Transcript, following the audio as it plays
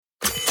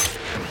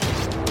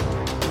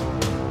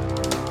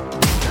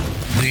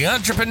the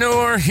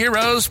Entrepreneur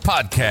Heroes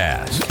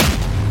Podcast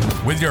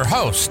with your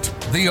host,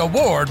 the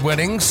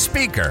award-winning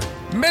speaker,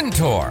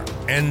 mentor,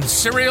 and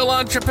serial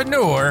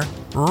entrepreneur,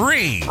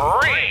 Ree.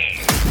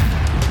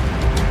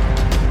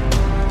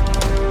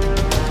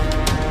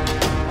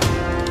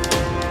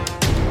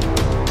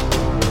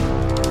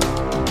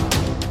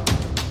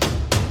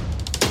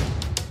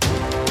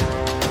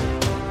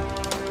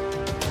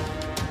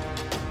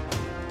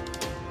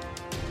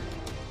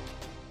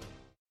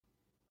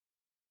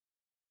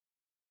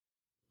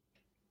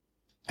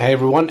 Hey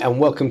everyone, and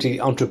welcome to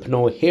the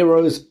Entrepreneur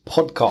Heroes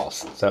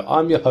Podcast. So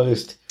I'm your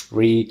host,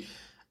 Ree,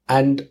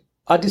 and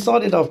I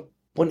decided I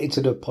wanted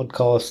to do a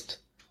podcast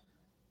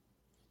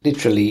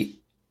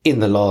literally in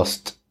the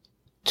last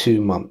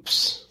 2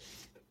 months.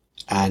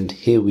 And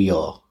here we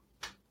are.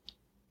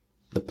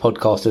 The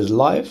podcast is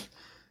live,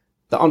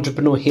 the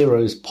Entrepreneur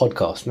Heroes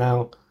Podcast.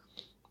 Now,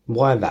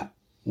 why that?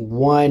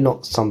 Why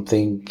not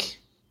something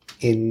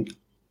in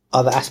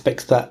other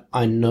aspects that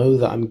I know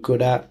that I'm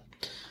good at?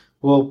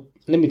 Well,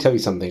 let me tell you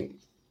something.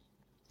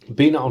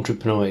 Being an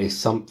entrepreneur is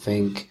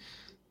something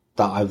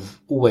that I've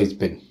always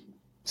been.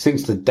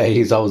 Since the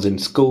days I was in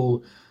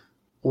school,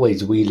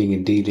 always wheeling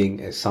and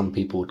dealing, as some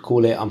people would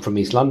call it. I'm from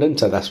East London,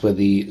 so that's where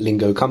the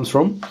lingo comes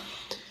from.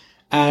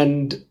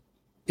 And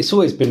it's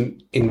always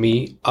been in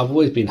me. I've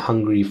always been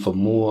hungry for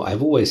more.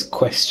 I've always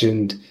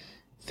questioned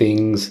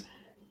things.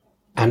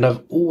 And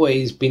I've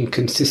always been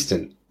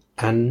consistent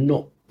and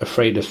not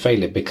afraid of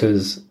failure,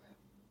 because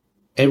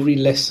every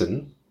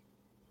lesson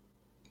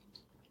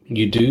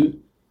you do,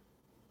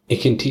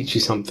 it can teach you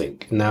something.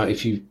 Now,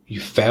 if you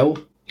fail,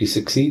 you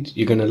succeed,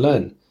 you're going to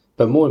learn.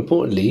 But more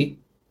importantly,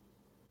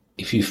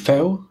 if you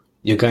fail,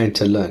 you're going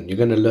to learn. You're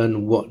going to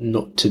learn what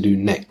not to do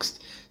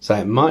next. So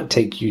it might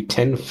take you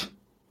 10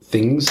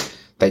 things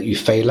that you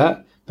fail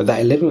at, but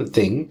that 11th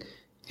thing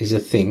is a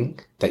thing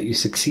that you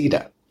succeed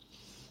at.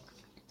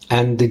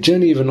 And the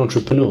journey of an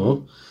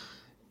entrepreneur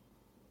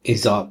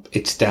is up,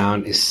 it's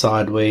down, it's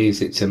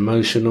sideways, it's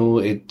emotional,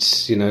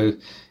 it's,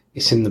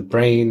 it's in the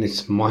brain,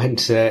 it's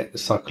mindset,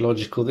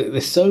 psychological.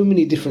 There's so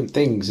many different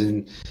things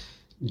and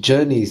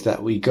journeys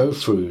that we go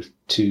through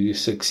to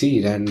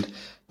succeed. And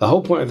the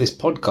whole point of this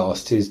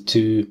podcast is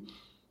to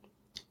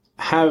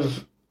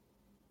have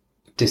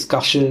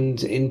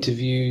discussions,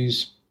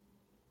 interviews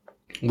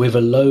with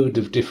a load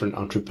of different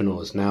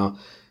entrepreneurs. Now,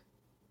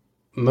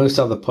 most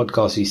other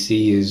podcasts you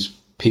see is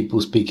people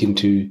speaking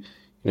to,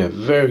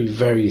 very,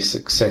 very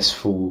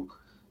successful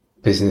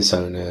business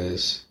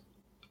owners,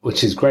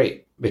 which is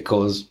great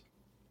because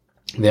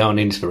they are an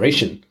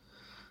inspiration.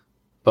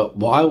 But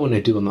what I want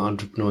to do on the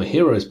Entrepreneur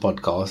Heroes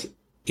podcast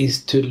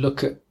is to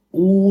look at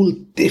all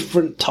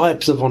different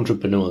types of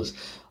entrepreneurs.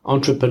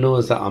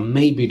 Entrepreneurs that are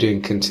maybe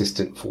doing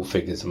consistent 4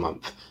 figures a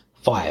month,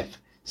 5,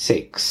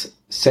 6,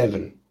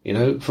 7,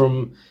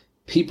 from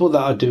people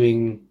that are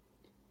doing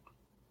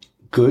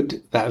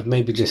good, that have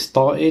maybe just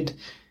started,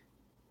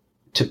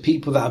 to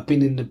people that have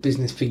been in the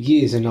business for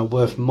years and are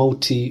worth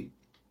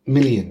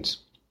multi-millions.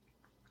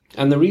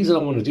 And the reason I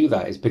want to do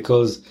that is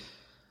because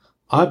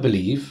I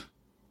believe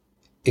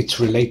it's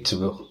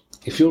relatable.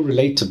 If you're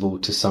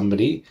relatable to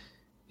somebody,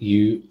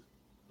 you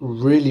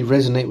really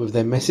resonate with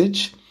their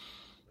message,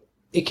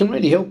 it can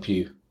really help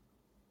you.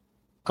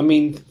 I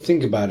mean,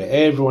 think about it.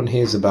 Everyone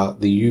hears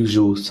about the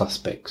usual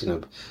suspects,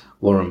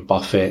 Warren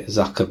Buffett,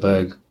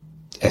 Zuckerberg,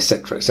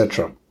 etc.,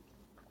 etc.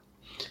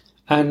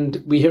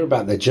 And we hear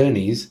about their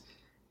journeys.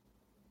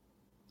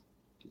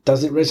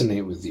 Does it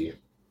resonate with you?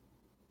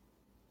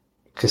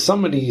 Because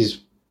some of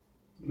these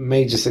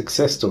major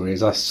success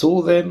stories, I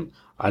saw them,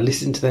 I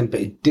listened to them, but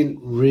it didn't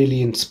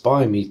really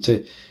inspire me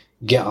to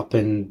get up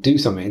and do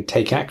something and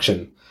take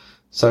action.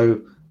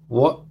 So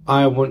what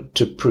I want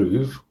to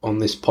prove on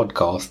this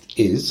podcast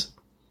is,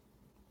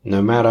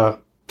 no matter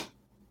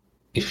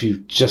if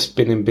you've just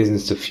been in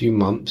business a few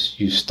months,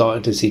 you've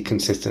started to see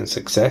consistent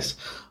success,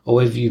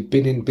 or if you've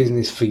been in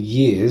business for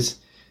years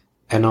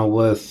and are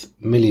worth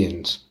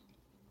millions,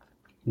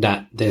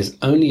 that there's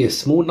only a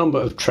small number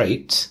of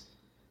traits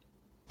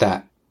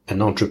that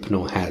an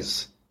entrepreneur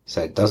has.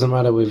 So it doesn't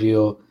matter whether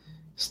you're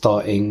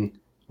starting,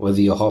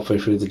 whether you're halfway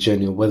through the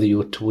journey, or whether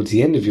you're towards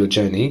the end of your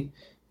journey,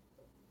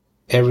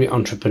 every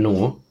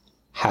entrepreneur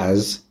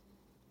has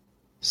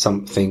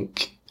something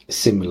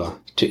similar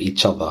to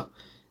each other.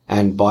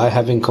 And by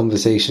having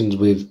conversations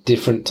with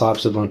different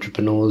types of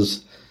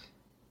entrepreneurs,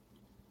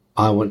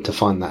 I want to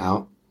find that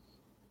out.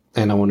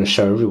 And I want to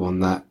show everyone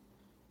that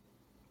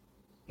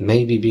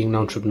maybe being an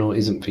entrepreneur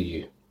isn't for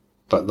you,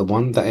 but the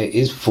one that it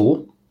is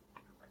for,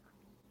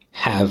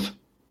 have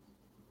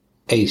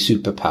a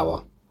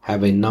superpower,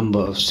 have a number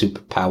of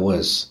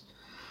superpowers.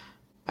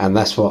 And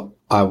that's what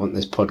I want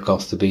this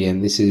podcast to be.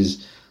 And this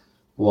is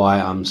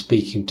why I'm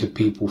speaking to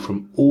people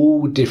from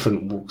all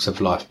different walks of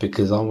life,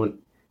 because I want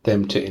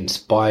them to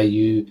inspire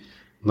you,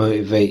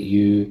 motivate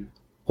you,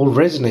 or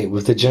resonate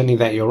with the journey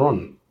that you're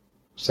on.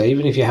 So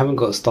even if you haven't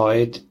got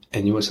started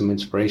and you want some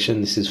inspiration,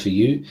 this is for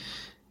you.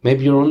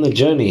 Maybe you're on the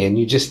journey and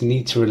you just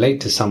need to relate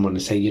to someone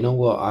and say, you know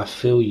what, I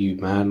feel you,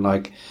 man.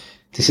 Like,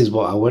 this is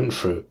what I went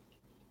through.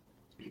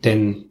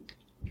 Then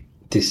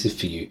this is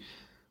for you.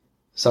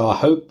 So I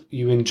hope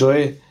you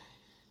enjoy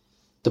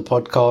the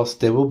podcast.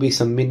 There will be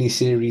some mini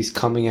series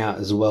coming out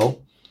as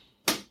well,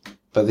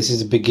 but this is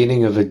the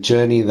beginning of a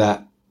journey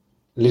that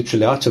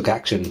literally I took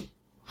action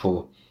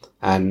for,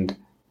 and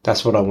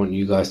that's what I want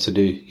you guys to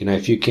do. You know,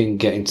 if you can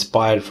get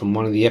inspired from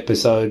one of the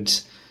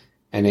episodes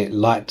and it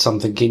lights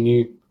something in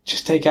you,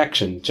 just take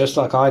action. Just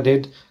like I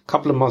did a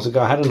couple of months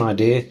ago. I had an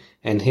idea,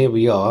 and here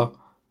we are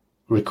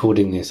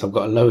recording this. I've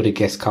got a load of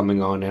guests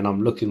coming on, and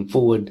I'm looking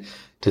forward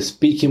to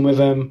speaking with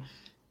them,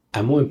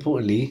 and more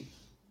importantly,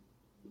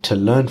 to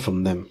learn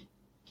from them.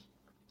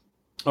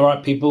 All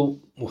right, people.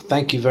 Well,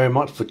 thank you very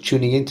much for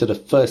tuning in to the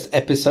first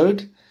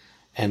episode,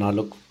 and I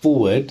look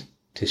forward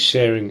to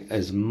sharing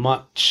as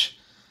much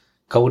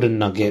golden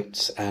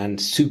nuggets and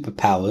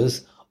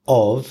superpowers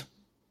of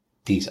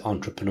these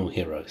entrepreneur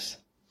heroes.